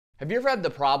Have you ever had the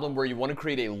problem where you want to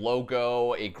create a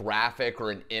logo, a graphic,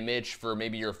 or an image for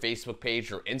maybe your Facebook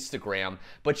page or Instagram,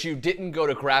 but you didn't go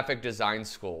to graphic design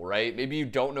school, right? Maybe you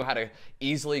don't know how to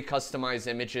easily customize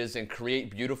images and create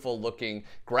beautiful looking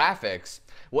graphics.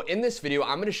 Well, in this video,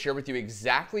 I'm going to share with you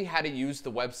exactly how to use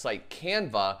the website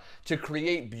Canva to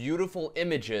create beautiful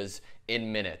images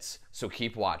in minutes. So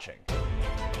keep watching.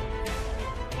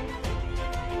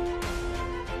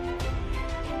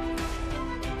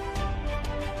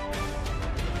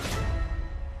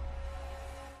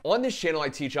 On this channel, I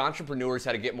teach entrepreneurs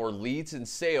how to get more leads and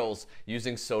sales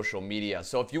using social media.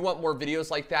 So if you want more videos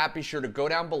like that, be sure to go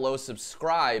down below,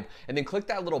 subscribe, and then click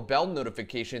that little bell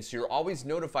notification so you're always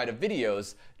notified of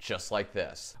videos just like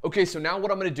this. Okay, so now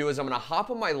what I'm gonna do is I'm gonna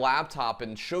hop on my laptop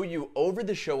and show you over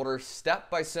the shoulder, step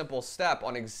by simple step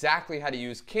on exactly how to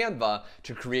use Canva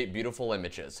to create beautiful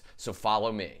images. So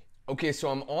follow me. Okay, so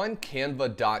I'm on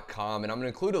canva.com and I'm gonna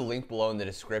include a link below in the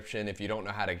description if you don't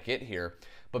know how to get here.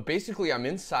 But basically, I'm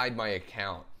inside my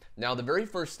account. Now, the very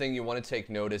first thing you want to take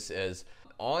notice is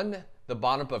on the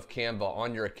bottom of Canva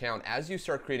on your account, as you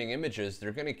start creating images,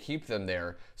 they're going to keep them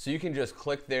there. So you can just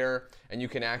click there and you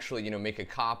can actually, make a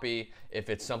copy if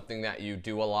it's something that you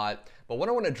do a lot. But what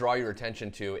I want to draw your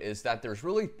attention to is that there's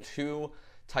really two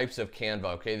types of Canva,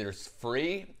 okay? There's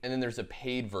free and then there's a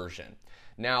paid version.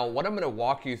 Now, what I'm going to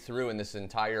walk you through in this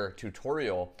entire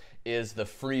tutorial is the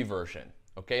free version.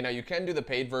 Okay, now you can do the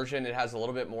paid version. It has a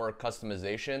little bit more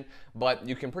customization, but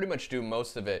you can pretty much do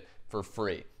most of it for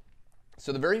free.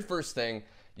 So the very first thing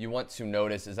you want to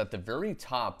notice is at the very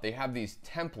top, they have these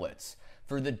templates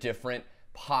for the different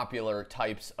popular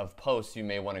types of posts you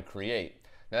may want to create.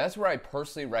 Now that's where I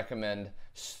personally recommend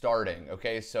starting,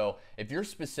 okay? So if you're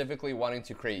specifically wanting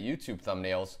to create YouTube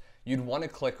thumbnails, you'd want to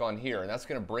click on here, and that's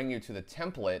going to bring you to the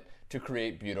template to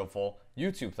create beautiful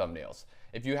YouTube thumbnails.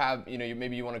 If you have,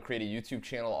 maybe you want to create a YouTube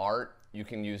channel art, you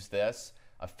can use this,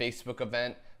 a Facebook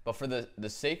event. But for the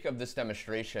sake of this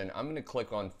demonstration, I'm going to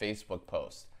click on Facebook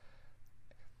post.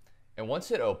 And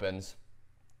once it opens,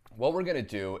 what we're going to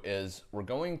do is we're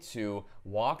going to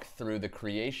walk through the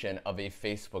creation of a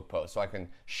Facebook post so I can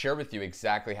share with you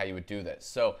exactly how you would do this.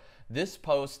 So this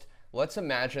post, let's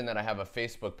imagine that I have a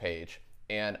Facebook page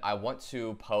and I want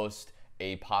to post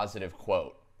a positive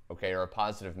quote, okay, or a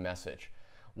positive message.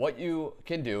 What you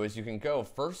can do is you can go,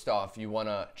 first off, you want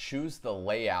to choose the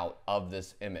layout of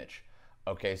this image.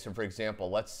 Okay, so for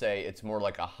example, let's say it's more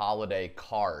like a holiday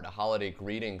card, a holiday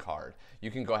greeting card.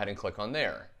 You can go ahead and click on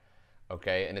there,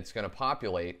 okay, and it's going to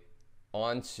populate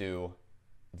onto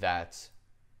that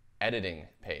editing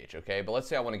page, okay? But let's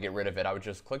say I want to get rid of it. I would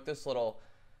just click this little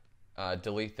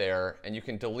delete there, and you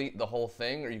can delete the whole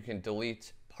thing or you can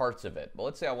delete parts of it. But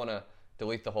let's say I want to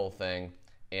delete the whole thing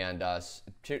and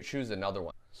choose another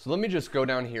one. So let me just go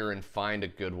down here and find a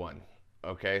good one.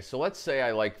 Okay, so let's say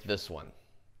I like this one.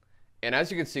 And as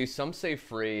you can see, some say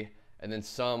free and then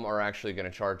some are actually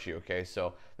going to charge you. Okay,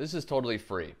 so this is totally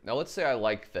free. Now let's say I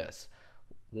like this.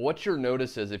 What you'll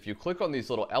notice is if you click on these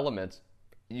little elements,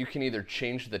 you can either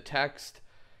change the text,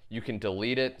 you can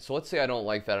delete it. So let's say I don't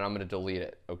like that and I'm going to delete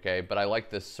it. Okay, but I like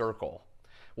this circle.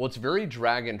 Well, it's very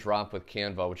drag and drop with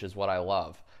Canva, which is what I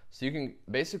love. So you can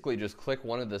basically just click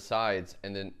one of the sides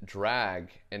and then drag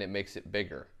and it makes it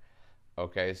bigger.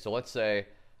 Okay, so let's say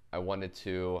I wanted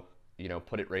to,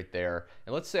 put it right there.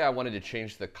 And let's say I wanted to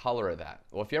change the color of that.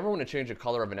 Well, if you ever want to change the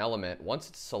color of an element, once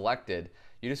it's selected,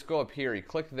 you just go up here, you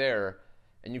click there,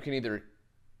 and you can either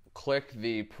click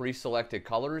the pre-selected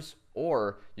colors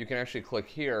or you can actually click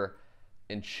here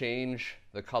and change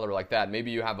the color like that.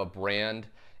 Maybe you have a brand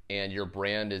and your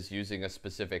brand is using a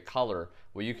specific color,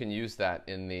 well, you can use that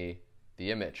in the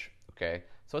image, okay?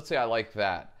 So let's say I like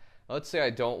that. Let's say I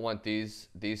don't want these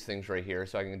things right here,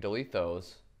 so I can delete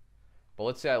those. But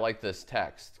let's say I like this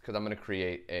text because I'm going to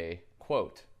create a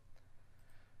quote.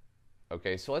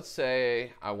 Okay, so let's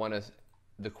say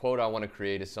the quote I want to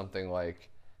create is something like,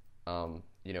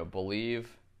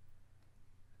 believe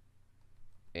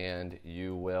and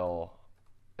you will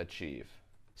achieve.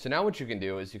 So now what you can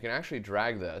do is you can actually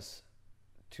drag this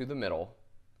to the middle,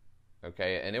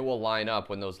 okay, and it will line up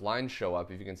when those lines show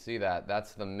up. If you can see that,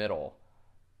 that's the middle,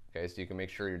 okay, so you can make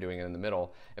sure you're doing it in the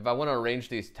middle. If I want to arrange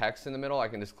these texts in the middle, I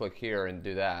can just click here and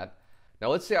do that. Now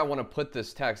let's say I want to put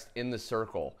this text in the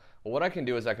circle. Well, what I can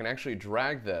do is I can actually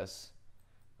drag this,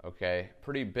 okay,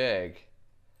 pretty big,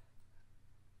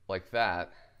 like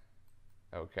that,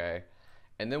 okay.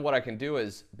 And then what I can do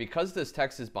is, because this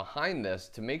text is behind this,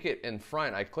 to make it in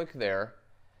front, I click there,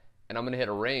 and I'm going to hit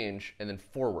arrange, and then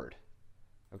forward.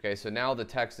 Okay, so now the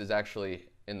text is actually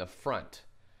in the front.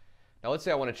 Now let's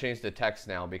say I want to change the text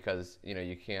now because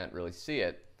you can't really see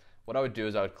it. What I would do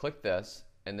is I would click this,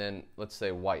 and then let's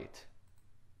say white.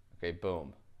 Okay,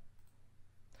 boom.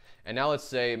 And now let's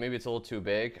say maybe it's a little too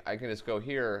big. I can just go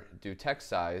here, do text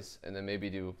size, and then maybe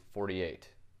do 48,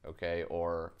 okay,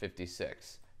 or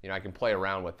 56. You know, I can play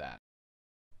around with that.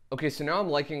 Okay, so now I'm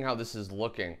liking how this is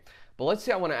looking, but let's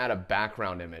say I want to add a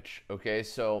background image, okay?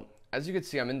 So as you can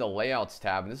see, I'm in the Layouts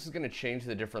tab, and this is going to change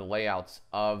the different layouts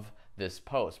of this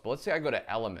post. But let's say I go to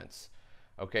Elements,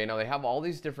 okay? Now they have all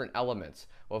these different elements.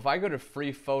 Well, if I go to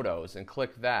Free Photos and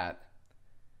click that,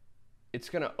 it's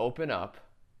going to open up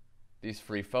these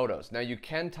free photos. Now you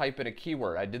can type in a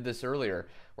keyword. I did this earlier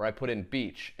where I put in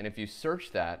beach, and if you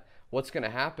search that, what's going to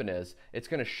happen is it's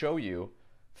going to show you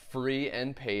free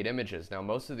and paid images. Now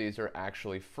most of these are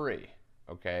actually free,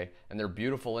 okay, and they're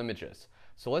beautiful images.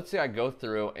 So let's say I go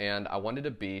through and I wanted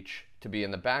a beach to be in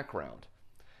the background.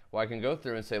 Well, I can go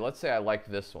through and say, let's say I like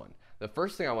this one. The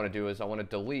first thing I want to do is I want to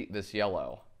delete this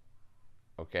yellow,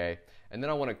 okay, and then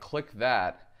I want to click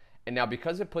that. And now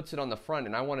because it puts it on the front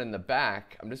and I want it in the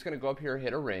back, I'm just going to go up here,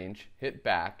 hit arrange, hit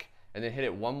back, and then hit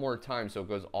it one more time so it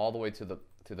goes all the way to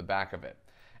the back of it.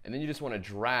 And then you just want to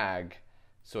drag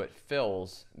so it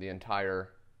fills the entire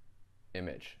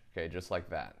image, okay, just like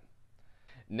that.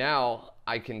 Now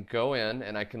I can go in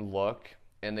and I can look,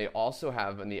 and they also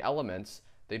have in the elements,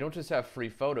 they don't just have free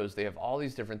photos, they have all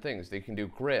these different things. They can do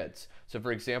grids. So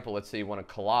for example, let's say you want a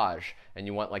collage and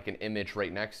you want like an image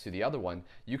right next to the other one,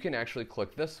 you can actually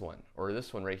click this one or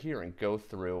this one right here and go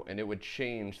through, and it would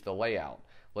change the layout.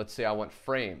 Let's say I want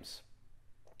frames,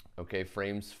 okay,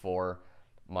 frames for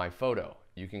my photo.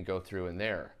 You can go through in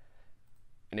there.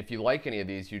 And if you like any of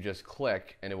these, you just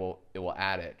click and it will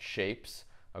add it. Shapes,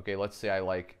 okay, let's say I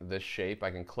like this shape,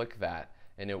 I can click that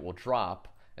and it will drop.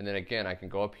 And then again, I can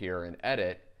go up here and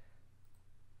edit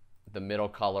the middle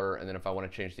color, and then if I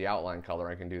want to change the outline color,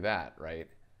 I can do that, right?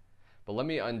 But let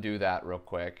me undo that real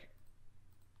quick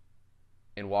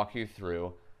and walk you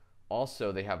through.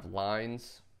 Also, they have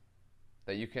lines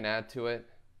that you can add to it.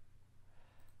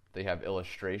 They have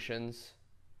illustrations,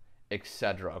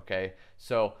 etc. Okay,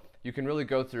 so you can really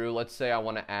go through. Let's say I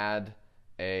want to add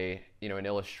an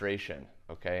illustration,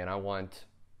 okay, and I want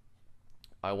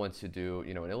to do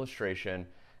an illustration.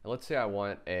 And let's say I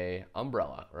want a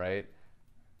umbrella, right?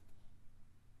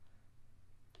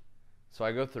 So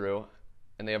I go through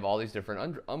and they have all these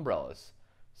different umbrellas.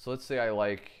 So let's say I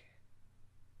like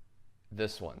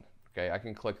this one, okay? I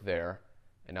can click there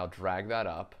and I'll drag that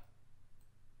up,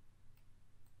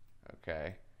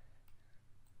 okay?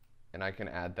 And I can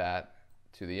add that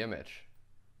to the image,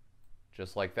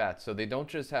 just like that. So they don't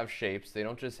just have shapes, they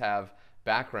don't just have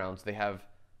backgrounds, they have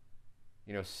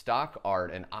stock art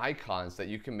and icons that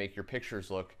you can make your pictures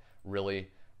look really,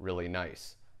 really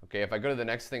nice. Okay, if I go to the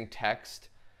next thing, text,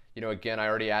 again, I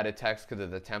already added text because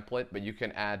of the template, but you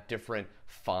can add different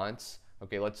fonts.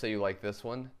 Okay, let's say you like this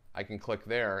one. I can click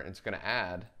there and it's going to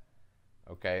add.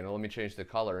 Okay, and let me change the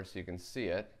color so you can see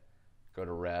it. Go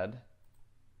to red.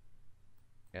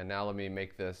 And now let me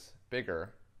make this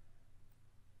bigger.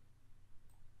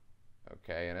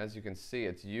 Okay, and as you can see,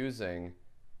 it's using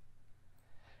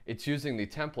the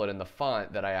template and the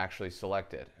font that I actually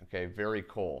selected. Okay, very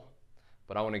cool.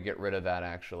 But I want to get rid of that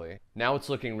actually. Now it's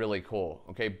looking really cool.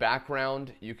 Okay,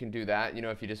 background, you can do that.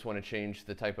 If you just want to change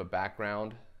the type of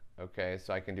background. Okay,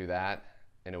 so I can do that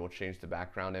and it will change the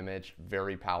background image.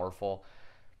 Very powerful.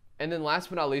 And then last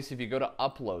but not least, if you go to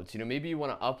uploads, maybe you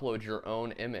want to upload your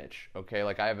own image. Okay,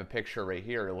 like I have a picture right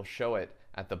here. It will show it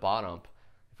at the bottom.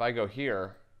 If I go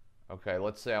here, okay,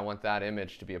 let's say I want that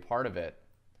image to be a part of it.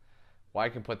 Well, I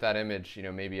can put that image,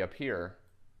 maybe up here.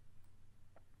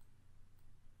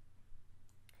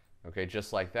 Okay,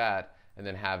 just like that, and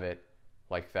then have it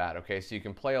like that. Okay, so you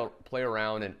can play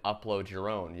around and upload your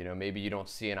own. Maybe you don't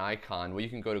see an icon. Well, you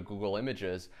can go to Google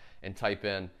Images and type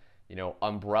in,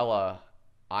 umbrella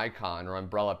icon or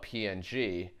umbrella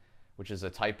PNG, which is a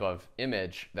type of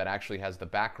image that actually has the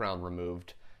background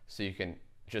removed. So you can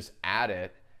just add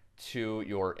it to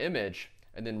your image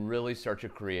and then really start to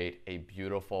create a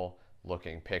beautiful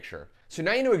looking picture. So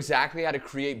now you know exactly how to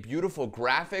create beautiful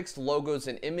graphics, logos,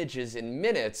 and images in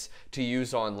minutes to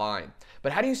use online.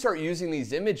 But how do you start using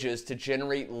these images to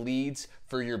generate leads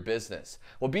for your business?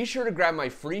 Well, be sure to grab my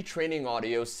free training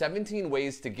audio, 17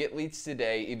 Ways to Get Leads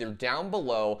Today, either down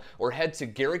below or head to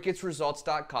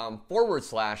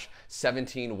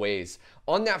garrettgetsresults.com/17 ways.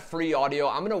 On that free audio,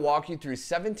 I'm going to walk you through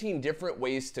 17 different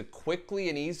ways to quickly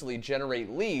and easily generate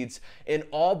leads, and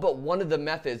all but one of the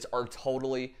methods are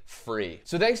totally free.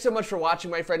 So thanks so much for watching,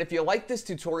 my friend. If you like this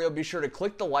tutorial, be sure to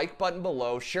click the like button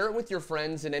below, share it with your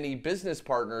friends and any business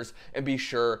partners, and be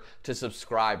sure to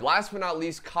subscribe. Last but not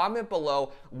least, comment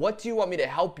below, what do you want me to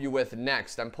help you with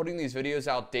next? I'm putting these videos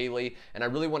out daily, and I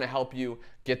really want to help you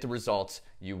get the results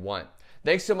you want.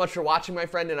 Thanks so much for watching, my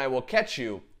friend, and I will catch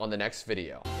you on the next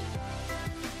video.